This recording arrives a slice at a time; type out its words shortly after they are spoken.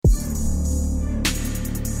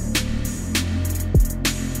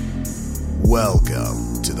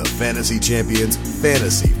Welcome to the Fantasy Champions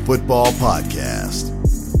Fantasy Football Podcast.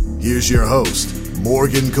 Here's your host,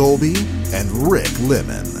 Morgan Colby and Rick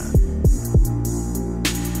Lemon.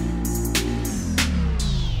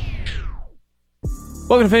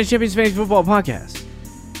 Welcome to Fantasy Champions Fantasy Football Podcast.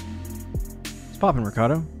 It's poppin',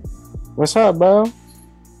 Ricardo. What's up, bro?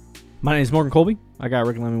 My name is Morgan Colby. I got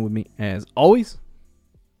Rick Lemon with me as always.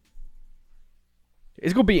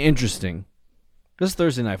 It's going to be interesting. This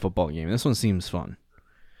Thursday night football game. This one seems fun.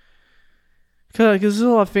 Because there's a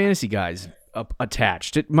lot of fantasy guys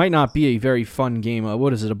attached. It might not be a very fun game.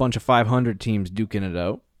 What is it? A bunch of 500 teams duking it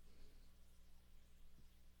out.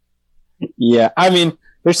 Yeah, I mean,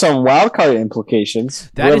 there's some wild card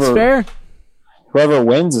implications. That is fair. Whoever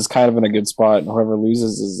wins is kind of in a good spot, and whoever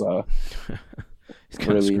loses is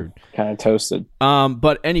really kind of toasted.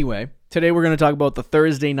 But anyway, today we're going to talk about the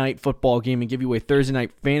Thursday night football game and give you a Thursday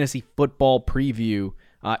night fantasy football preview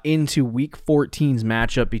into Week 14's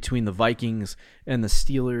matchup between the Vikings and the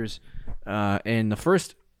Steelers. And the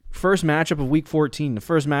first matchup of Week 14, the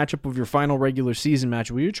first matchup of your final regular season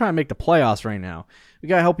matchup. You're trying to make the playoffs right now. We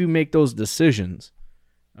got to help you make those decisions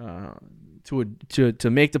to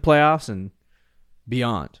make the playoffs and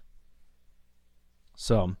beyond.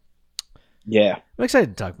 So, yeah, I'm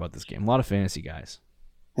excited to talk about this game. A lot of fantasy guys.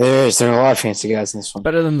 There are a lot of fancy guys in this one.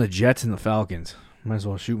 Better than the Jets and the Falcons. Might as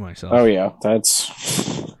well shoot myself. Oh yeah, that's.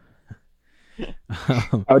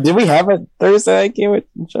 Did we have a Thursday night game with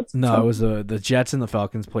Jets? No, it was the Jets and the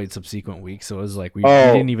Falcons played subsequent weeks, so it was like we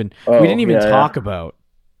didn't even talk about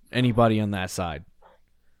anybody on that side.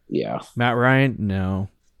 Yeah, Matt Ryan, no.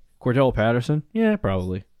 Cordell Patterson, yeah,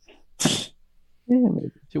 probably. Yeah,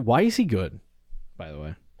 maybe. Dude, why is he good? By the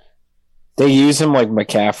way, they use him like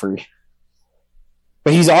McCaffrey.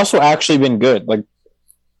 But he's also actually been good. Like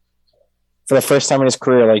for the first time in his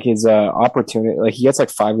career, like his opportunity, like he gets like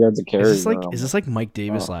 5 yards of carry. Is this like Mike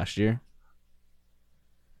Davis last year?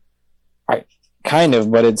 Kind of,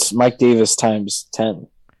 but it's Mike Davis times 10.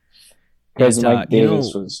 Because Mike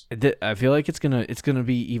Davis was. I feel like it's gonna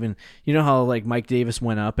be even. You know how like Mike Davis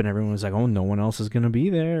went up and everyone was like, "Oh, no one else is gonna be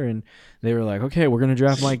there," and they were like, "Okay, we're gonna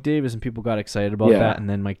draft Mike Davis," and people got excited about that, and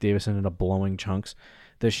then Mike Davis ended up blowing chunks.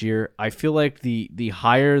 This year, I feel like the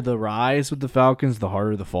higher the rise with the Falcons, the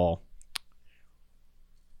harder the fall.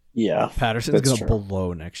 Yeah, Patterson's going to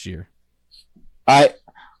blow next year. I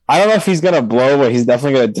don't know if he's going to blow, but he's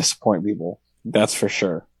definitely going to disappoint people. That's for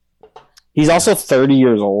sure. He's also 30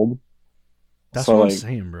 years old. That's what I'm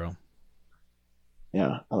saying, bro.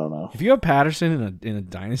 Yeah, I don't know. If you have Patterson in a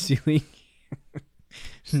dynasty league,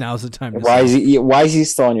 now's the time. Why is he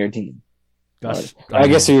still on your team? I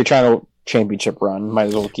guess if you're trying to championship run, might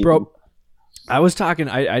as well keep him. I was talking.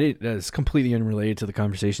 I did. It's completely unrelated to the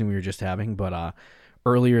conversation we were just having, but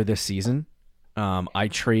earlier this season, I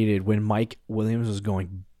traded when Mike Williams was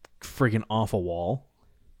going friggin' off a wall.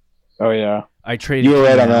 Oh yeah, I traded. You were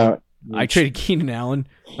right on that. I traded Keenan Allen.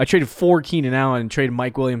 I traded for Keenan Allen and traded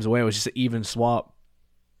Mike Williams away. It was just an even swap.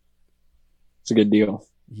 It's a good deal.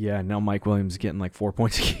 Yeah, now Mike Williams is getting like 4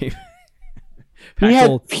 points a game. He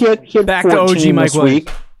had back to OG Mike Williams.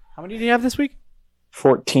 How many did he have this week?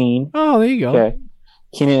 14. Oh, there you go. Okay.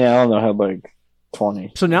 Keenan Allen though had like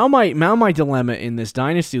 20. So now my dilemma in this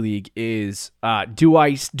dynasty league is do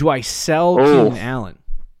I sell Keenan Allen?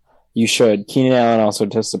 You should. Keenan Allen also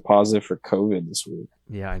tested positive for COVID this week.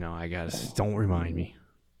 Yeah, I know. I guess. Don't remind me.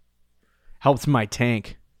 Helps my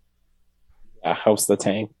tank. Yeah, helps the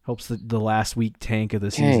tank. Helps the last week tank of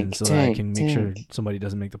the season so that I can make sure somebody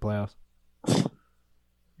doesn't make the playoffs.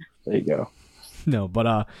 There you go. No,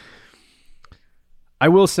 but I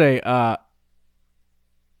will say, what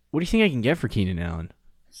do you think I can get for Keenan Allen?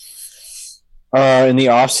 In the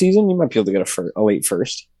off season, you might be able to get a late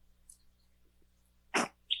first.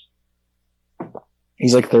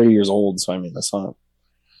 He's like 30 years old, so I mean that's not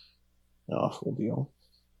an awful deal.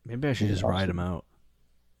 Maybe I should just ride him out.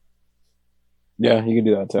 Yeah, you can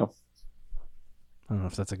do that too. I don't know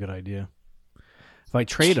if that's a good idea. If I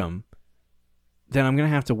trade him, then I'm going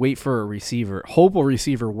to have to wait for a receiver, hope a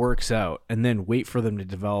receiver works out, and then wait for them to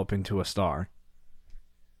develop into a star.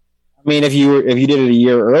 I mean, if you did it a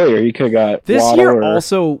year earlier, you could have got this Waddle year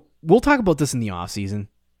also. We'll talk about this in the off season.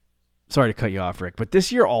 Sorry to cut you off, Rick, but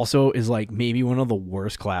this year also is like maybe one of the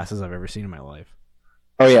worst classes I've ever seen in my life.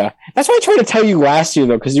 Oh yeah, that's what I tried to tell you last year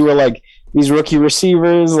though, because you were like these rookie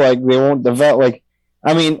receivers, like they won't develop. Like,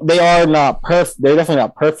 I mean, they are not perfect. They're definitely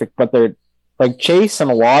not perfect, but they're like Chase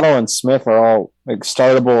and Waddle and Smith are all like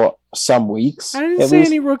startable some weeks. I didn't say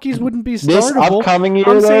any rookies wouldn't be startable. This upcoming year,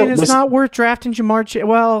 I'm saying it's not worth drafting Jamar Chase.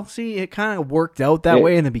 Well, see, it kind of worked out that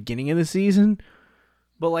way in the beginning of the season,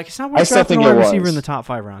 but like it's not worth drafting a wide receiver in the top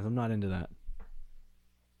 5 rounds. I'm not into that.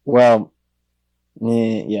 Well,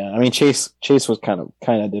 yeah. I mean, Chase was kind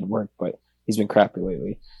of did work, but he's been crappy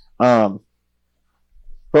lately. But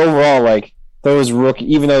overall, like those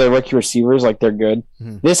even though they're rookie receivers, like they're good.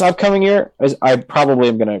 Mm-hmm. This upcoming year, I probably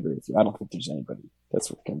am going to agree with you. I don't think there's anybody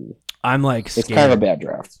that's going to be. I'm like scared. It's kind of a bad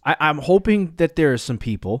draft. I'm hoping that there are some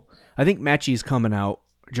people. I think Mechie's coming out.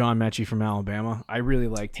 John Mechie from Alabama. I really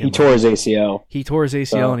liked him. He tore his ACL.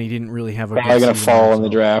 And he didn't really have a. Probably going to fall in the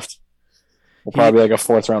draft. Will probably like a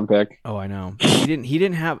 4th round pick. Oh, I know. He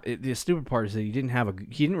didn't have the stupid part is that he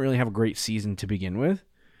didn't really have a great season to begin with.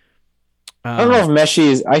 I don't know if Mechie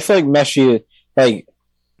is. I feel like Mechie, like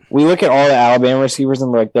we look at all the Alabama receivers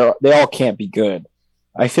and like they all can't be good.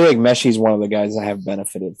 I feel like Mechie is one of the guys that have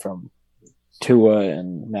benefited from Tua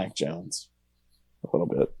and Mac Jones a little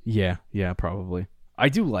bit. Yeah, probably. I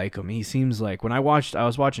do like him. He seems like I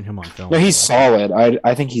was watching him on film. No, he's solid.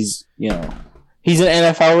 I think he's he's an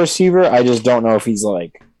NFL receiver. I just don't know if he's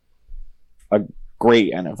like a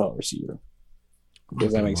great NFL receiver.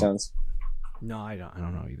 Does that make sense? No, I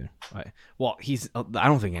don't know either. I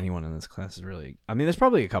don't think anyone in this class is really. I mean, there's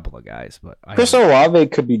probably a couple of guys, but Chris Olave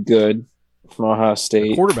could be good from Ohio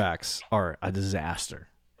State. The quarterbacks are a disaster.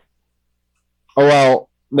 Oh well,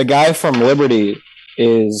 the guy from Liberty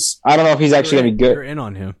is. I don't know if he's actually going to be good. You're in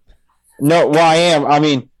on him. No, well, I am. I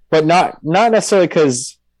mean, but not necessarily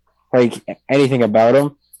because like anything about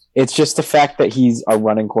him. It's just the fact that he's a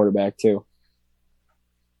running quarterback too.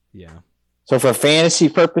 Yeah. So for fantasy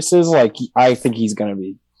purposes, like I think he's going to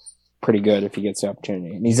be pretty good if he gets the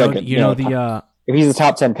opportunity. And he's if he's the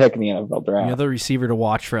top 10 pick in the NFL draft. The other receiver to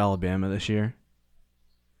watch for Alabama this year,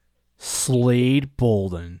 Slade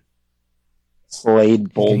Bolden.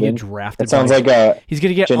 Get drafted. That sounds like he's going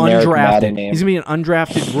to get undrafted. He's going to be an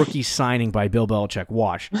undrafted rookie signing by Bill Belichick.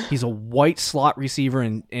 Watch. He's a white slot receiver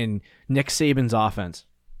in Nick Saban's offense.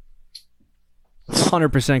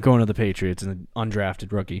 100% going to the Patriots and an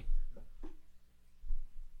undrafted rookie.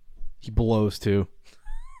 He blows too.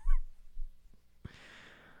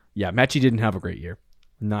 Yeah, Mechie didn't have a great year.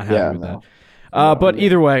 Not happy with that. But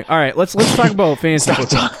either way, all right. Let's talk about fantasy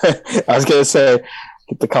football. I was gonna say,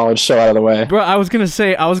 get the college show out of the way. Bro, I was gonna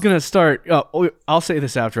start. I'll say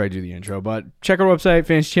this after I do the intro. But check our website,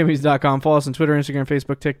 fantasychampions.com. Follow us on Twitter, Instagram,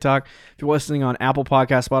 Facebook, TikTok. If you're listening on Apple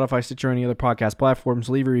Podcasts, Spotify, Stitcher, or any other podcast platforms,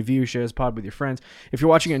 leave a review, share this pod with your friends. If you're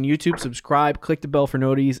watching on YouTube, subscribe, click the bell for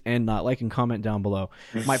noties, and like and comment down below.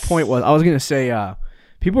 My point was, I was gonna say,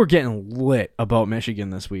 people were getting lit about Michigan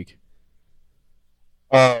this week.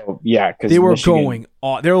 Oh yeah, because they were going.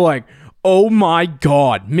 They're like, oh my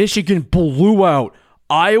God, Michigan blew out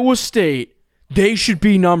Iowa State. They should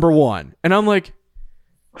be number 1. And I'm like,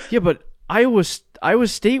 yeah, but Iowa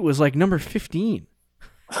State was like number 15.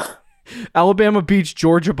 Alabama beats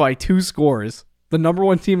Georgia by 2 scores. The number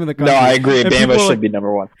 1 team in the country. No, I agree. Bama should be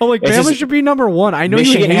number 1. I'm like, Bama should be number 1. I know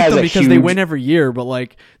Michigan you hate them because they win every year, but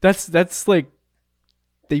like that's like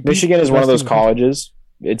Michigan is one of those colleges.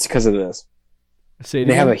 It's because of this.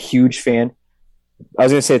 They have a huge fan. I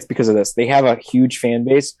was going to say it's because of this. They have a huge fan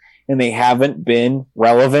base, and they haven't been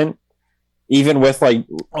relevant, even with like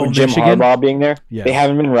Jim Harbaugh being there. Yeah. They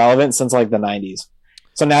haven't been relevant since like the 90s.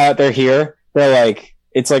 So now that they're here, they're like,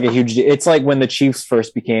 it's like a huge. It's like when the Chiefs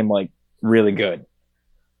first became like really good.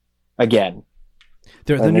 Again,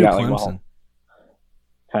 they're the new Clemson.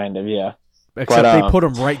 Kind of, yeah. Except they put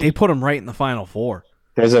them right. They put them right in the Final Four.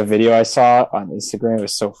 There's a video I saw on Instagram. It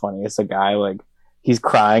was so funny. It's a guy like. He's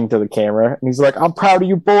crying to the camera, and he's like, I'm proud of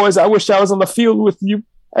you boys. I wish I was on the field with you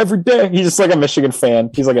every day. He's just like a Michigan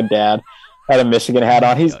fan. He's like a dad. Had a Michigan hat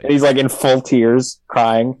on. He's like in full tears,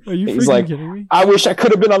 crying. He's like, I wish I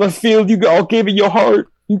could have been on the field. You all gave it your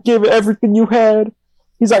heart. You gave it everything you had.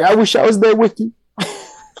 He's like, I wish I was there with you.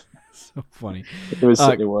 So funny. It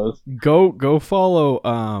was. Go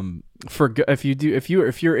follow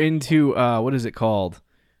if you're into what is it called?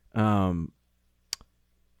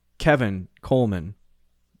 Kevin Coleman,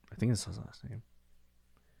 I think that's his last name.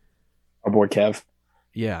 Our boy Kev.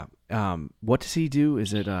 Yeah. What does he do?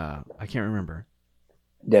 Is it I can't remember.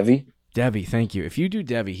 Devi, thank you. If you do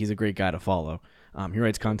Devi, he's a great guy to follow. He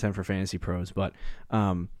writes content for Fantasy Pros, but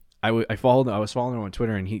I was following him on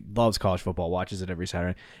Twitter, and he loves college football, watches it every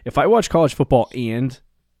Saturday. If I watch college football and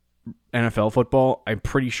NFL football, I'm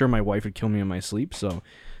pretty sure my wife would kill me in my sleep. So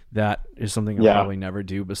that is something I'll probably never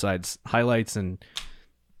do besides highlights and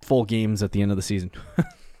full games at the end of the season.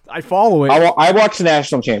 I follow it. I watch the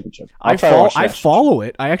national championship. I follow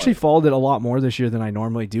it. I actually followed it a lot more this year than I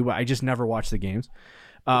normally do, but I just never watch the games.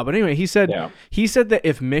 But anyway, he said that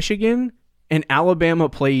if Michigan and Alabama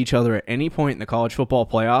play each other at any point in the college football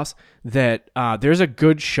playoffs, that there's a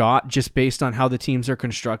good shot, just based on how the teams are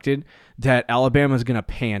constructed, that Alabama's going to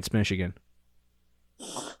pants Michigan.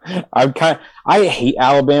 I hate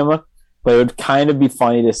Alabama, but it would kind of be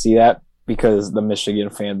funny to see that because the Michigan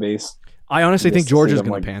fan base. I honestly think Georgia's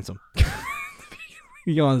going to pants them. To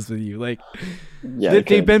be honest with you, like,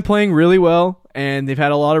 they've been playing really well, and they've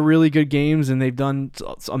had a lot of really good games, and they've done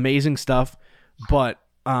amazing stuff, but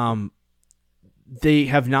they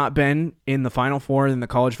have not been in the Final Four in the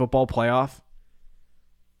college football playoff.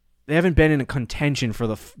 They haven't been in a contention for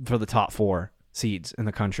the top 4 seeds in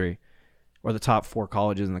the country, or the top 4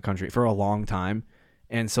 colleges in the country, for a long time.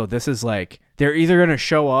 And so this is like, they're either going to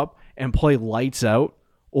show up and play lights out,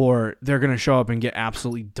 or they're going to show up and get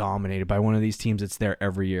absolutely dominated by one of these teams that's there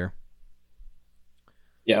every year.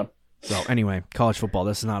 Yeah. So anyway, college football,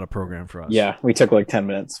 this is not a program for us. Yeah, we took like 10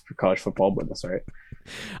 minutes for college football, but that's all right.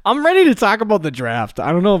 I'm ready to talk about the draft.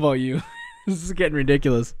 I don't know about you. This is getting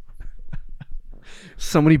ridiculous.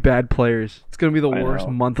 So many bad players. It's going to be the worst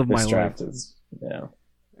month of my life.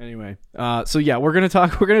 Anyway, so yeah, we're gonna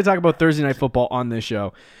talk about Thursday Night Football on this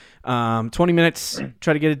show. 20 minutes.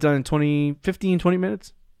 Try to get it done in 20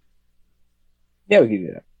 minutes. Yeah, we can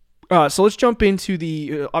do that. So let's jump into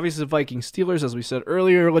the obviously the Vikings Steelers, as we said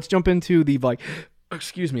earlier. Let's jump into the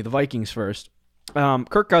Vikings first.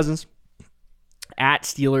 Kirk Cousins at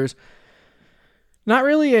Steelers. Not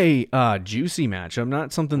really a juicy matchup.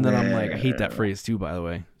 Not something that I'm like. I hate that phrase too, by the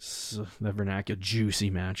way. The vernacular juicy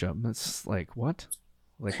matchup. That's like, what?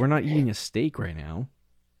 Like, we're not eating a steak right now.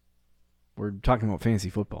 We're talking about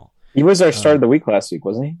fantasy football. He was our start of the week last week,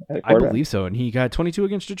 wasn't he? I believe so, and he got 22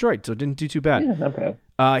 against Detroit, so it didn't do too bad. Yeah, not bad.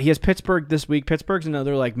 He has Pittsburgh this week. Pittsburgh's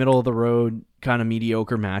another like middle of the road kind of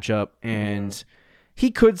mediocre matchup, and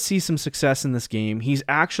he could see some success in this game. He's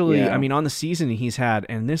actually, I mean, on the season he's had,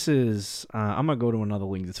 and this is, I'm gonna go to another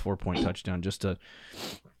link that's 4-point touchdown just to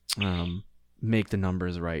make the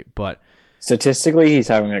numbers right, but statistically he's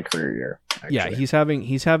having a career year. Actually. Yeah,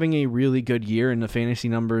 he's having a really good year, and the fantasy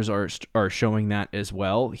numbers are showing that as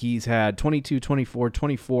well. He's had 22, 24,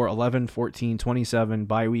 24, 11, 14, 27,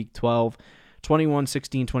 bye week 12, 21,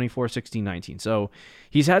 16, 24, 16, 19. So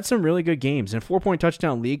he's had some really good games. In a 4-point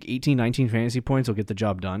touchdown league, 18, 19 fantasy points will get the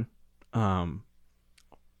job done.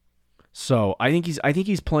 So I think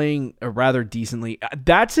he's playing rather decently.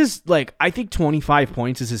 That's his, like, I think 25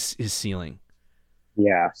 points is his ceiling.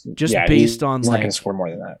 Yeah, just based on, he's like, not gonna score more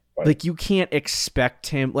than that. But. Like, you can't expect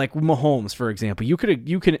him, like Mahomes, for example. You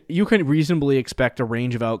could reasonably expect a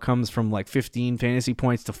range of outcomes from like 15 fantasy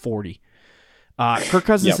points to 40. Kirk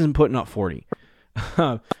Cousins isn't putting up 40,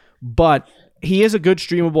 but he is a good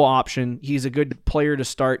streamable option. He's a good player to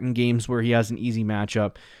start in games where he has an easy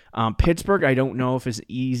matchup. Pittsburgh, I don't know if it's an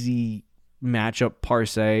easy matchup per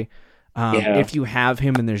se. If you have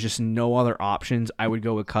him and there's just no other options, I would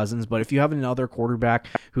go with Cousins. But if you have another quarterback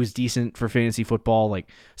who's decent for fantasy football, like,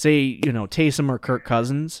 say, Taysom or Kirk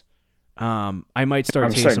Cousins, I might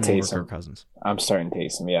start Taysom over Kirk Cousins. I'm starting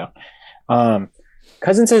Taysom, yeah.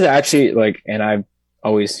 Cousins is actually, like, and I've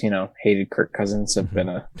always, hated Kirk Cousins. I've been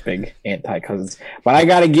a big anti-Cousins. But I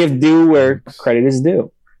got to give due where credit is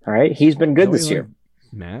due. All right? He's been good this year.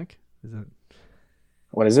 Mac?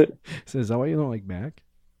 What is it? So is that why you don't like Mac?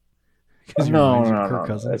 No.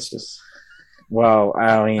 It's just, well,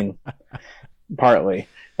 I mean, partly.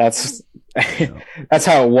 That's that's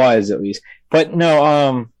how it was, at least. But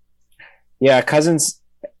no, Cousins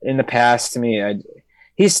in the past, to me,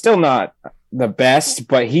 he's still not the best,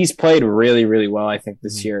 but he's played really, really well, I think,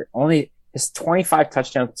 this year. Only his 25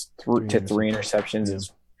 touchdowns to 3 interceptions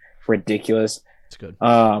is ridiculous. It's good.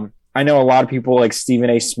 I know a lot of people, like Stephen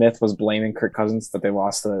A. Smith, was blaming Kirk Cousins that they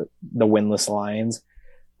lost the winless Lions.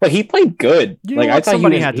 But he played good. I thought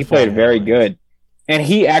he played very good. And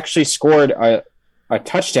he actually scored a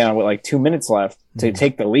touchdown with like 2 minutes left to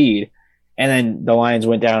take the lead. And then the Lions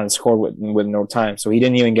went down and scored with no time. So he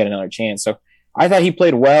didn't even get another chance. So I thought he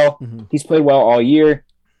played well. Mm-hmm. He's played well all year.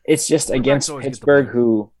 It's just against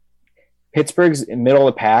Pittsburgh, Pittsburgh's middle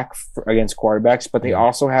of the pack against quarterbacks, but they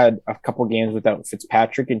also had a couple games without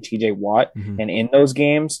Fitzpatrick and TJ Watt. Mm-hmm. And in those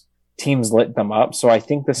games, teams lit them up. So I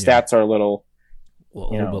think the stats are a little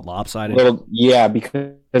bit lopsided.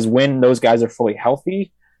 Because when those guys are fully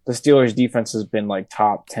healthy, the Steelers' defense has been like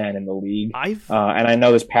top 10 in the league. And I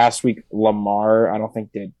know this past week, Lamar, I don't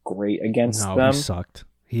think did great against them. He sucked.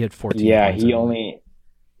 He had 14. Yeah, he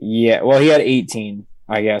had 18,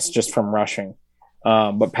 I guess, just from rushing.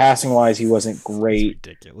 But passing wise, he wasn't great.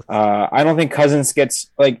 That's ridiculous. I don't think Cousins gets,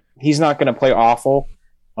 like, he's not going to play awful.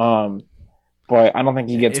 But but I don't think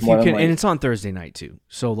he gets If more you than can, and it's on Thursday night too.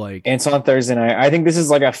 So like, and it's on Thursday night. I think this is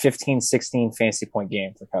like a 15-16 fantasy point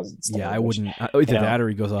game for Cousins. yeah, I wouldn't. Either that or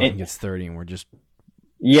he goes off and gets 30, and we're just.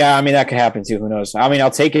 Yeah, I mean that could happen too. Who knows? I mean, I'll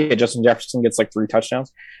take it. Justin Jefferson gets like 3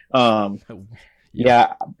 touchdowns.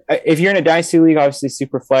 Yeah, if you're in a dynasty league, obviously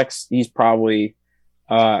super flex, he's probably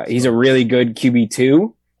he's a really good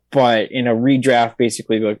QB2, but in a redraft,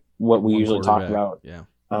 basically like what we usually talk about,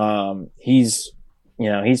 he's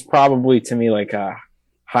probably to me like a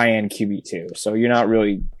high end QB2. So you're not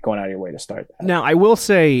really going out of your way to start that. Now I will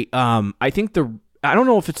say, I think I don't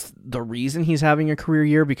know if it's the reason he's having a career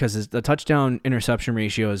year because the touchdown interception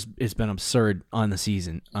ratio has been absurd on the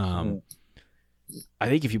season. I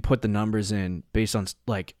think if you put the numbers in based on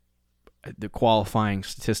like the qualifying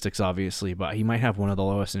statistics, obviously, but he might have one of the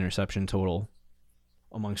lowest interception total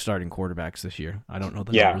among starting quarterbacks this year. I don't know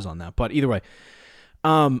the numbers on that, but either way,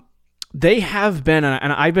 they have been,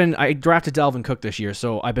 and I drafted Dalvin Cook this year,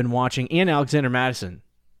 so I've been watching and Alexander Madison.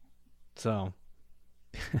 So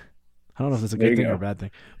I don't know if it's a good thing or a bad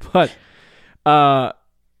thing, but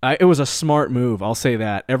it was a smart move. I'll say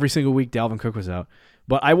that. Every single week Dalvin Cook was out.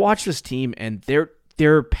 But I watch this team, and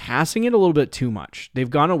they're passing it a little bit too much. They've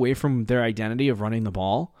gone away from their identity of running the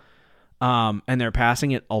ball, and they're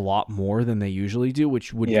passing it a lot more than they usually do,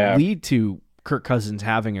 which would lead to Kirk Cousins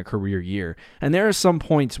having a career year. And there are some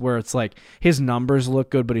points where it's like his numbers look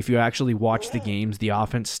good, but if you actually watch the games, the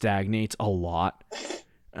offense stagnates a lot.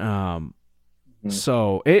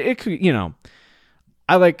 So it could,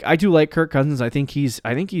 I do like Kirk Cousins. I think he's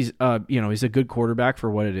he's a good quarterback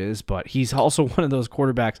for what it is, but he's also one of those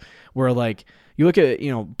quarterbacks where like you look at,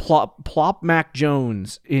 plop Mac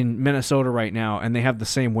Jones in Minnesota right now and they have the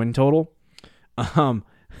same win total.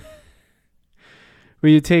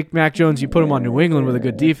 When you take Mac Jones, you put him on New England with a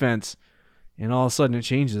good defense, and all of a sudden it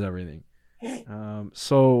changes everything.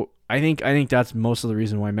 So I think that's most of the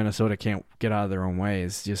reason why Minnesota can't get out of their own way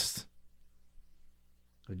is just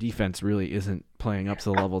the defense really isn't playing up to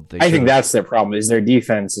the level that they I think that's their problem, is their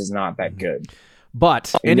defense is not that good.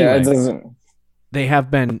 But anyway, they have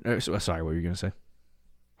been sorry, what were you going to say?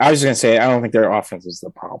 I was just going to say I don't think their offense is the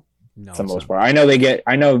problem for the most part. I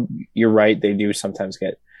know you're right, they do sometimes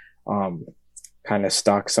get kind of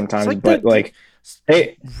stuck sometimes, like but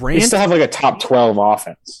they still have like a top 12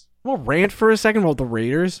 offense. Well, rant for a second about the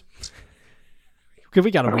Raiders. We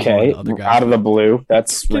got to move on to other guys. Out of the blue.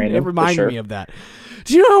 That's random. It reminded me of that.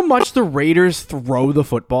 Do you know how much the Raiders throw the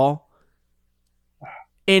football?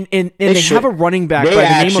 And they have a running back by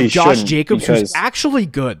the name of Josh Jacobs who's actually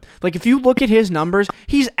good. Like, if you look at his numbers,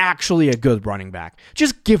 he's actually a good running back.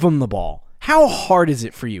 Just give him the ball. How hard is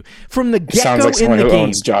it for you? From the get-go sounds like someone in the who game.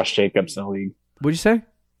 Owns Josh Jacobs in the league. What'd you say?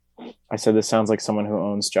 I said this sounds like someone who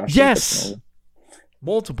owns Josh Jacobs in the league.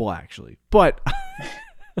 Multiple, actually. But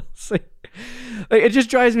it just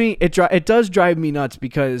drives me. It does drive me nuts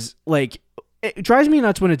because, like, it drives me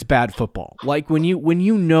nuts when it's bad football. Like when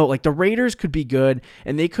you know, like the Raiders could be good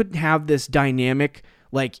and they could have this dynamic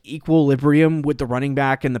like equilibrium with the running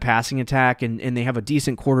back and the passing attack, and they have a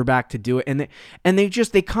decent quarterback to do it. And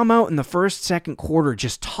they come out in the first, second quarter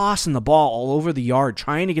just tossing the ball all over the yard,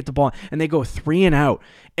 trying to get the ball, and they go 3 and out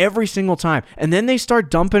every single time. And then they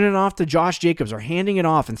start dumping it off to Josh Jacobs or handing it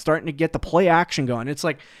off and starting to get the play action going. It's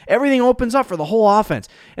like everything opens up for the whole offense,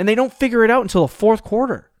 and they don't figure it out until the fourth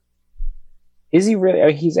quarter. Is he really? I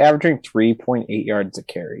mean, he's averaging 3.8 yards a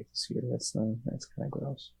carry this year. That's kind of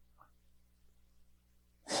gross.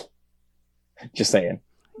 Just saying.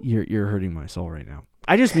 You're hurting my soul right now.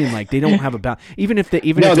 I just mean like they don't have a balance. Even if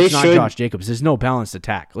it's not Josh Jacobs, there's no balanced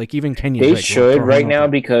attack. Like even Kenyon. They should right now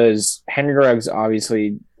because Henry Ruggs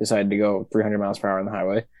obviously decided to go 300 miles per hour on the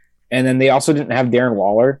highway, and then they also didn't have Darren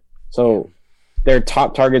Waller, so their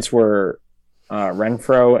top targets were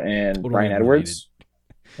Renfro and Bryan Edwards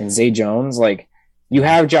and Zay Jones. Like you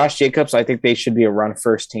have Josh Jacobs, I think they should be a run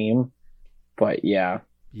first team, but yeah.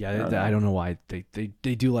 Yeah, I don't know why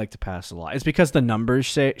they do like to pass a lot. It's because the numbers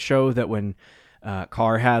show that when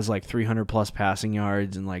Carr has like 300 plus passing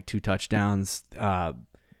yards and like 2 touchdowns,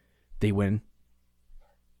 they win.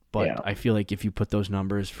 But yeah. I feel like if you put those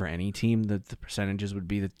numbers for any team, the percentages would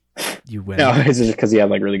be that you win. No, it's just because he had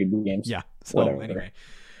like really good games. Yeah. So anyway,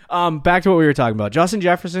 back to what we were talking about. Justin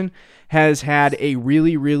Jefferson has had a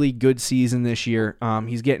really, really good season this year.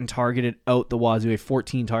 He's getting targeted out the wazoo.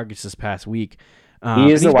 14 targets this past week.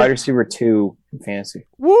 He is the wide receiver 2 in fantasy.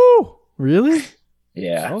 Woo! Really?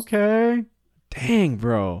 Yeah. Okay. Dang,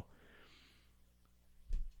 bro.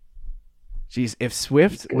 Jeez, if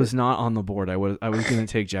Swift was not on the board, I was going to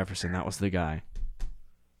take Jefferson. That was the guy.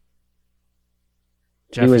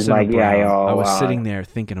 He was Jefferson my or Brown. guy all I was along. sitting there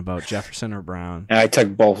thinking about Jefferson or Brown. And I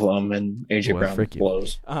took both of them, and AJ Boy, Brown frick you.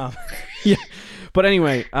 blows. Yeah. But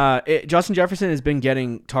anyway, Justin Jefferson has been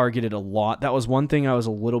getting targeted a lot. That was one thing I was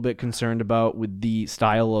a little bit concerned about with the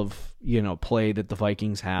style of play that the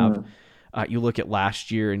Vikings have. You look at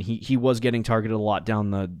last year, and he was getting targeted a lot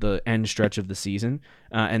down the end stretch of the season,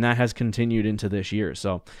 and that has continued into this year.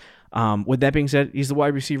 So with that being said, he's the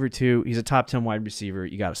wide receiver too. He's a top 10 wide receiver.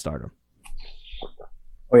 You got to start him.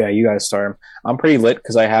 Oh yeah, you guys start him. I'm pretty lit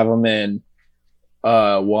because I have him in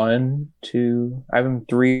 1, 2. I have him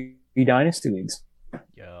 3 dynasty leagues.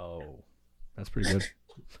 Yo, that's pretty good.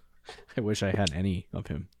 I wish I had any of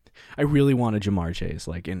him. I really wanted Jamar Chase,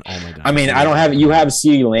 like in all my dynasty. I mean, I don't have. You have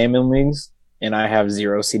CeeDee Lamb in leagues, and I have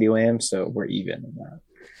 0 CeeDee Lamb, so we're even in that.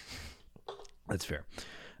 That's fair.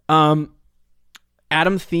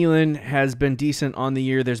 Adam Thielen has been decent on the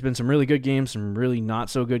year. There's been some really good games, some really not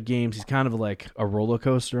so good games. He's kind of like a roller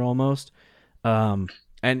coaster almost.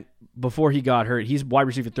 And before he got hurt, he's wide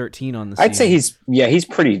receiver 13 on the season. I'd say he's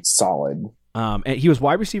pretty solid. And he was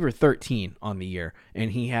wide receiver 13 on the year, and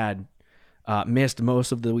he had missed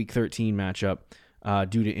most of the Week 13 matchup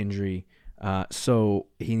due to injury. So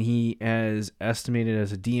he is estimated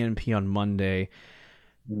as a DNP on Monday.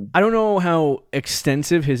 I don't know how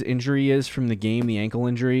extensive his injury is from the game, the ankle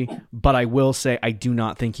injury, but I will say I do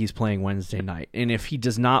not think he's playing Wednesday night. And if he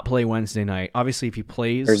does not play Wednesday night, obviously if he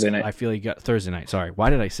plays Thursday night. I feel he got Thursday night. Sorry.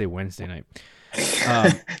 Why did I say Wednesday night?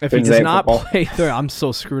 If he does not play I'm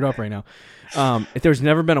so screwed up right now. If there's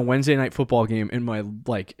never been a Wednesday night football game in my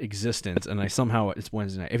existence, and it's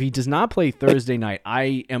Wednesday night. If he does not play Thursday night,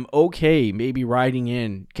 I am okay maybe riding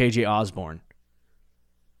in KJ Osborne.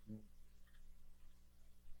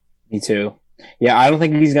 Me too. Yeah, I don't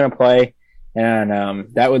think he's going to play, and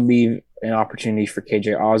that would leave an opportunity for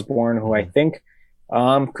KJ Osborne, who I think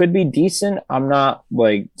could be decent. I'm not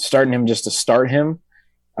starting him just to start him,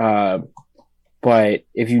 but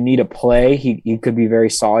if you need a play, he could be very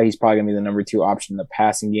solid. He's probably going to be the number 2 option in the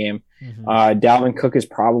passing game. Dalvin Cook is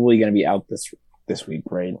probably going to be out this week,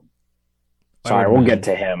 right? Sorry, we'll get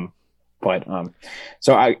to him. But because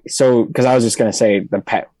I was just going to say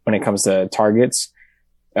when it comes to targets.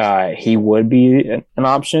 He would be an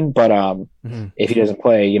option, but if he doesn't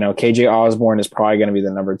play, KJ Osborne is probably going to be the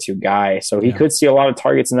number 2 guy. So he could see a lot of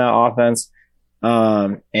targets in that offense,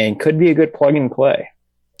 and could be a good plug and play.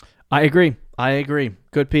 I agree.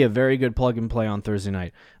 Could be a very good plug and play on Thursday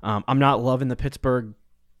night. I'm not loving the Pittsburgh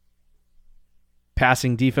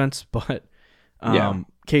passing defense, but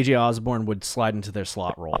KJ Osborne would slide into their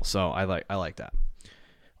slot role. So I like that.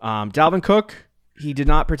 Dalvin Cook, he did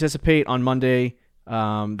not participate on Monday.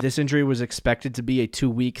 This injury was expected to be a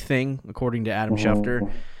 2-week thing, according to Adam Schefter.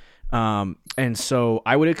 And so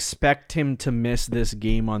I would expect him to miss this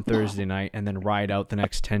game on Thursday night and then ride out the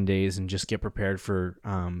next 10 days and just get prepared for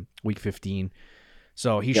Week 15.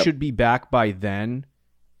 So he should be back by then.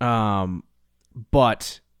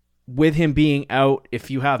 But with him being out, if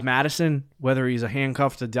you have Madison, whether he's a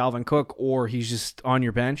handcuff to Dalvin Cook or he's just on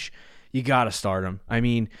your bench, you got to start him. I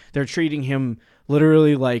mean, they're treating him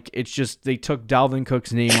literally like it's just they took Dalvin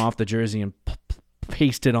Cook's name off the jersey and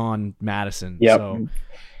pasted on Madison. Yep. So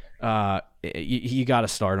you got to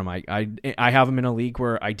start him. I have him in a league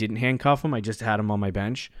where I didn't handcuff him. I just had him on my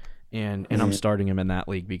bench, and I'm starting him in that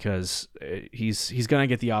league because he's going to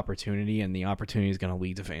get the opportunity, and the opportunity is going to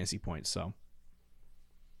lead to fantasy points. So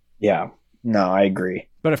yeah, no, I agree.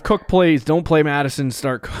 But if Cook plays, don't play Madison.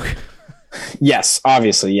 Start Cook. Yes,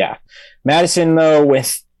 obviously, yeah. Madison though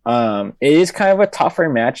with it is kind of a tougher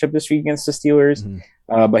matchup this week against the Steelers,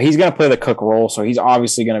 but he's going to play the Cook role, so he's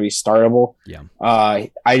obviously going to be startable. Yeah. I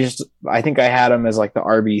think I had him as the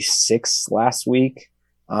RB6 last week,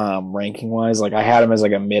 ranking wise. I had him as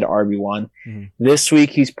a mid RB1. This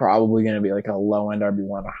week he's probably going to be a low end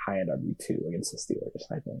RB1, a high end RB2 against the Steelers,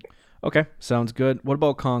 I think. Okay, sounds good. What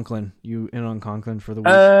about Conklin? You in on Conklin for the week?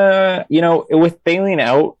 With Thielen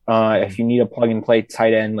out, if you need a plug and play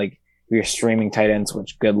tight end, you're streaming tight ends,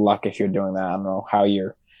 which good luck if you're doing that. I don't know how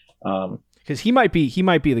you're because he might be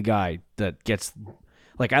the guy that gets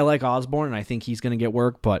I like Osborne and I think he's going to get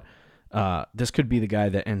work, but this could be the guy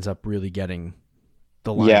that ends up really getting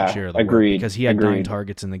the lion's share of the work because he had 9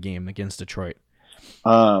 targets in the game against Detroit.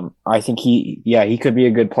 I think he could be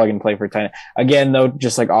a good plug and play for tight end. Again, though,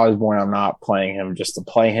 just like Osborne, I'm not playing him just to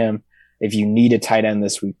play him. If you need a tight end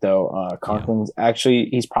this week, though, Conklin's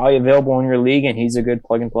he's probably available in your league, and he's a good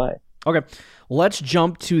plug and play. Okay, let's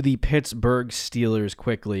jump to the Pittsburgh Steelers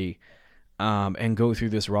quickly and go through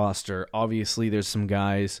this roster. Obviously, there's some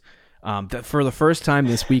guys that for the first time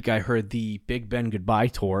this week I heard the Big Ben goodbye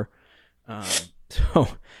tour. So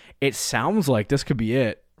It sounds like this could be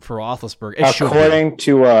it for Roethlisberger. It According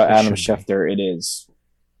to Adam should Schefter, it is.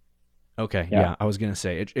 Okay, yeah, I was going to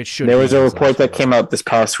say it should There be was a his report last that year. came out this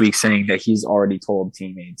past week saying that he's already told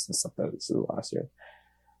teammates and stuff that this is the last year.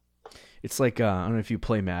 It's like I don't know if you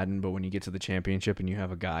play Madden, but when you get to the championship and you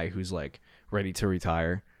have a guy who's like ready to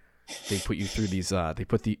retire, they put you through these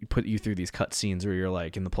put you through these cut scenes where you're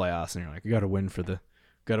like in the playoffs and you're like, you got to win for the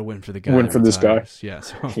guy. Win that for this guy. retires. Yeah,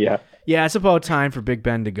 so Yeah. yeah, it's about time for Big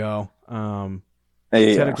Ben to go.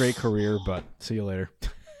 He's had a great career, but see you later.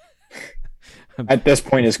 At this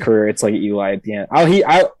point in his career, it's like Eli at the end.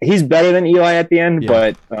 He's better than Eli at the end,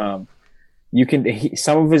 Yeah. but you can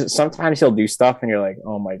sometimes he'll do stuff and you're like,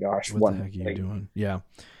 oh my gosh, What the heck are you doing? Yeah.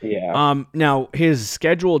 Yeah. Now his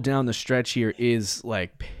schedule down the stretch here is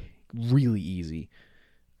like really easy.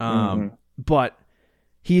 But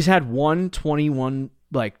he's had 120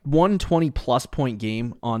 plus point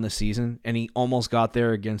game on the season, and he almost got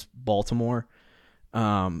there against Baltimore.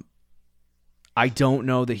 I don't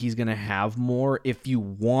know that he's going to have more. If you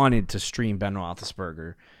wanted to stream Ben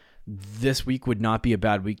Roethlisberger, this week would not be a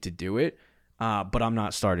bad week to do it. But I'm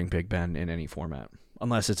not starting Big Ben in any format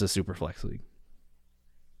unless it's a super flex league.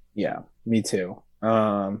 Yeah, me too.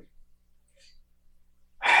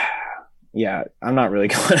 Yeah, I'm not really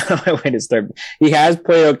going on my way to start. He has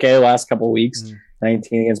played okay the last couple of weeks.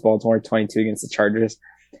 19 against Baltimore, 22 against the Chargers.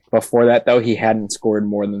 Before that, though, he hadn't scored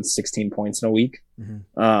more than 16 points in a week.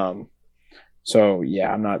 So,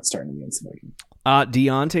 yeah, I'm not starting against him.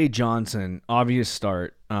 Deontay Johnson, obvious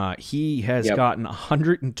start. He has gotten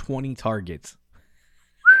 120 targets.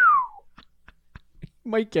 He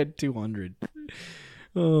might get 200.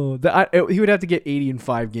 Oh, he would have to get 80 in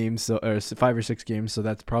 5 games, or 5 or 6 games, so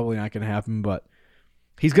that's probably not going to happen, but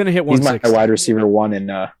he's going to hit 160. He's my wide receiver 1 in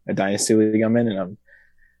a dynasty league I'm in, and I'm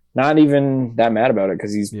not even that mad about it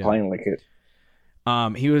because he's playing like it.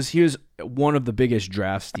 He was one of the biggest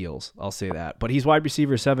draft steals, I'll say that. But he's wide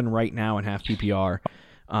receiver 7 right now in half PPR.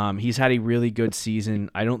 He's had a really good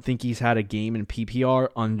season. I don't think he's had a game in PPR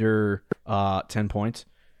under 10 points.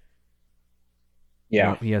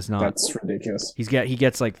 Yeah, no, he has not. That's ridiculous. He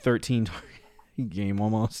gets like 13 game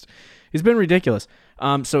almost. It's been ridiculous.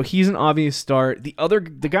 So he's an obvious start.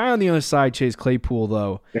 The guy on the other side, Chase Claypool,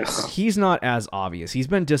 though, he's not as obvious. He's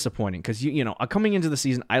been disappointing because you know coming into the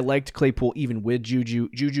season, I liked Claypool even with Juju.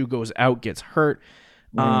 Juju goes out, gets hurt.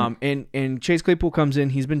 And Chase Claypool comes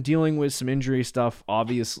in. He's been dealing with some injury stuff,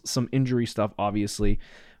 obviously.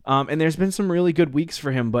 And there's been some really good weeks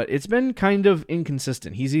for him, but it's been kind of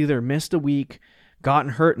inconsistent. He's either missed a week,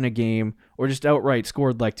 gotten hurt in a game, or just outright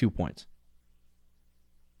scored like 2 points.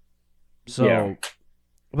 So,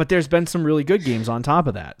 but there's been some really good games on top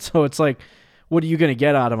of that. So it's like, what are you going to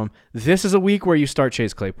get out of him? This is a week where you start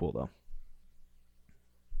Chase Claypool, though.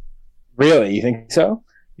 Really? You think so?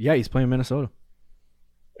 Yeah, he's playing Minnesota.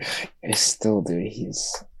 I still do.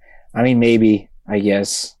 Maybe, I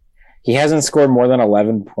guess. He hasn't scored more than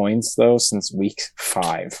 11 points, though, since week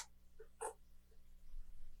 5.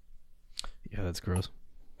 Yeah, that's gross.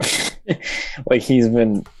 Like, he's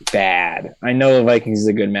been bad. I know the Vikings is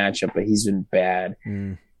a good matchup, but he's been bad.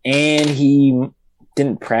 And he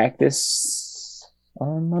didn't practice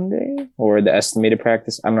on Monday, or the estimated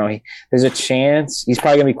practice. I don't know. There's a chance. He's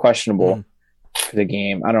probably going to be questionable for the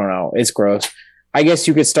game. I don't know. It's gross. I guess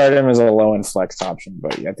you could start him as a low-end flex option,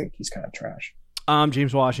 but I think he's kind of trash.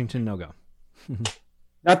 James Washington, no go.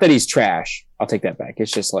 Not that he's trash. I'll take that back.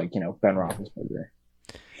 It's just like, Ben Roethlisberger.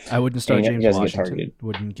 I wouldn't start James Washington.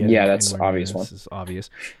 Wouldn't get that's obvious one. This is obvious.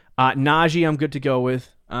 Najee, I'm good to go with.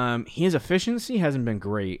 His efficiency hasn't been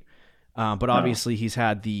great, but obviously he's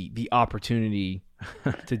had the opportunity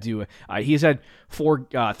to do it. He's had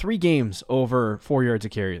 3 games over 4 yards a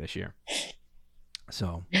carry this year.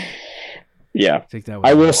 So yeah, take that.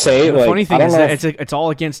 I will say, the funny thing is that it's all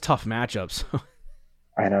against tough matchups.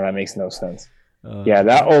 I know that makes no sense.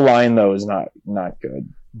 That O-line though is not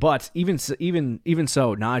good. But even so,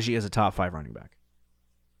 Najee is a top 5 running back.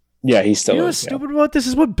 Yeah, he's still. You know what's stupid about this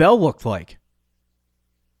is what Bell looked like.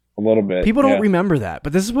 A little bit. People don't remember that,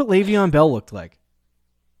 but this is what Le'Veon Bell looked like.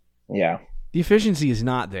 Yeah. The efficiency is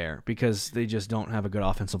not there because they just don't have a good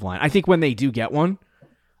offensive line. I think when they do get one,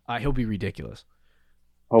 he'll be ridiculous.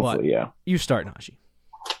 Hopefully, You start Najee.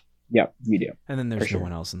 Yeah, you do. And then there's no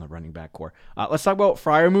one else in the running back core. Let's talk about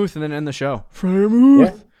Freiermuth and then end the show.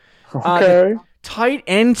 Freiermuth. Yeah. Okay. Tight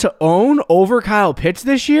end to own over Kyle Pitts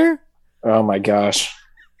this year? Oh my gosh.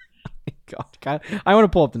 God, I want to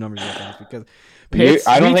pull up the numbers real fast because Pitts.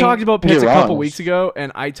 We talked about Pitts a couple weeks ago,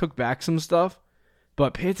 and I took back some stuff,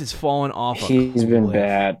 but Pitts has fallen off. He's been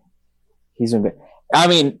bad. I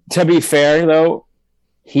mean, to be fair though,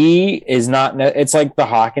 he is not. It's like the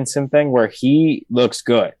Hawkinson thing where he looks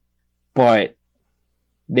good, but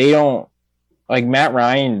they don't. Like Matt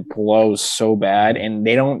Ryan blows so bad, and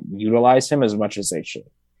they don't utilize him as much as they should.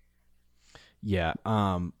 Yeah,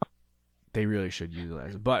 they really should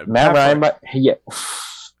utilize it. But Matt Ryan,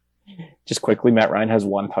 just quickly, Matt Ryan has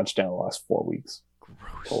 1 touchdown in the last 4 weeks.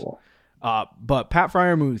 Gross. Total. But Pat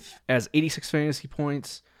Freiermuth has 86 fantasy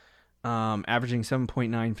points, averaging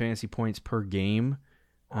 7.9 fantasy points per game.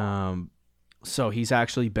 So he's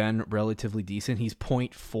actually been relatively decent. He's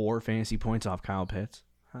 0.4 fantasy points off Kyle Pitts.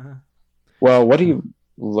 Well, what are you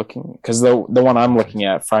looking? Because the one I'm looking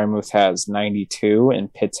at, Freiermuth has 92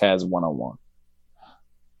 and Pitts has 101.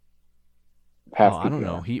 I don't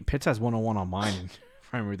know. Pitts has 101 on mine, and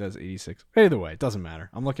Freiermuth has 86. Either way, it doesn't matter.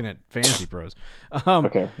 I'm looking at Fantasy Pros.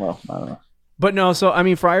 Okay, well, I don't know. But no, so I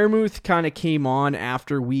mean, Freiermuth kind of came on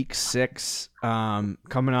after week 6,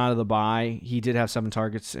 coming out of the bye. He did have 7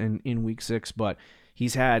 targets in week 6, but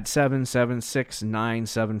he's had 7, 7, 6, 9,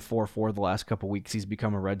 7, 4, 4 the last couple weeks. He's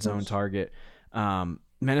become a red zone target.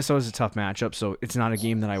 Minnesota's a tough matchup, so it's not a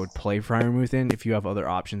game that I would play Freiermuth in. If you have other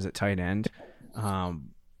options at tight end,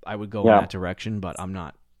 I would go in that direction, but I'm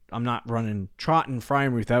not trotting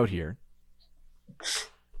Freiermuth out here.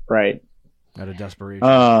 Right. Out of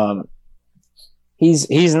desperation.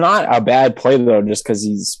 He's not a bad play though, just because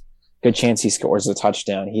he's good chance he scores a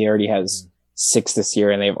touchdown. He already has 6 this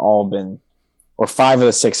year, and they've all been, or 5 of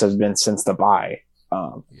the 6 has been since the bye.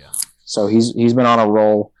 So he's been on a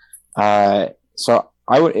roll. So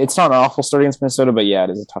it's not an awful start against Minnesota, but yeah, it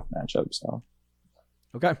is a tough matchup. So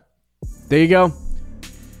okay, there you go.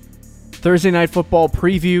 Thursday night football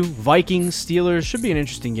preview. Vikings, Steelers should be an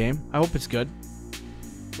interesting game. I hope it's good.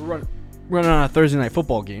 We're running on a Thursday night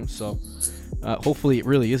football game, so hopefully it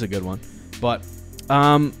really is a good one. But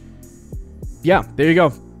yeah, there you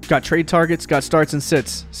go. Got trade targets, got starts and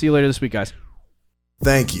sits. See you later this week, guys.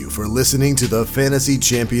 Thank you for listening to the Fantasy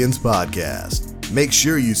Champions Podcast. Make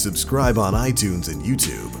sure you subscribe on iTunes and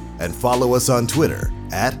YouTube, and follow us on Twitter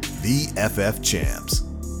 @TheFFChamps.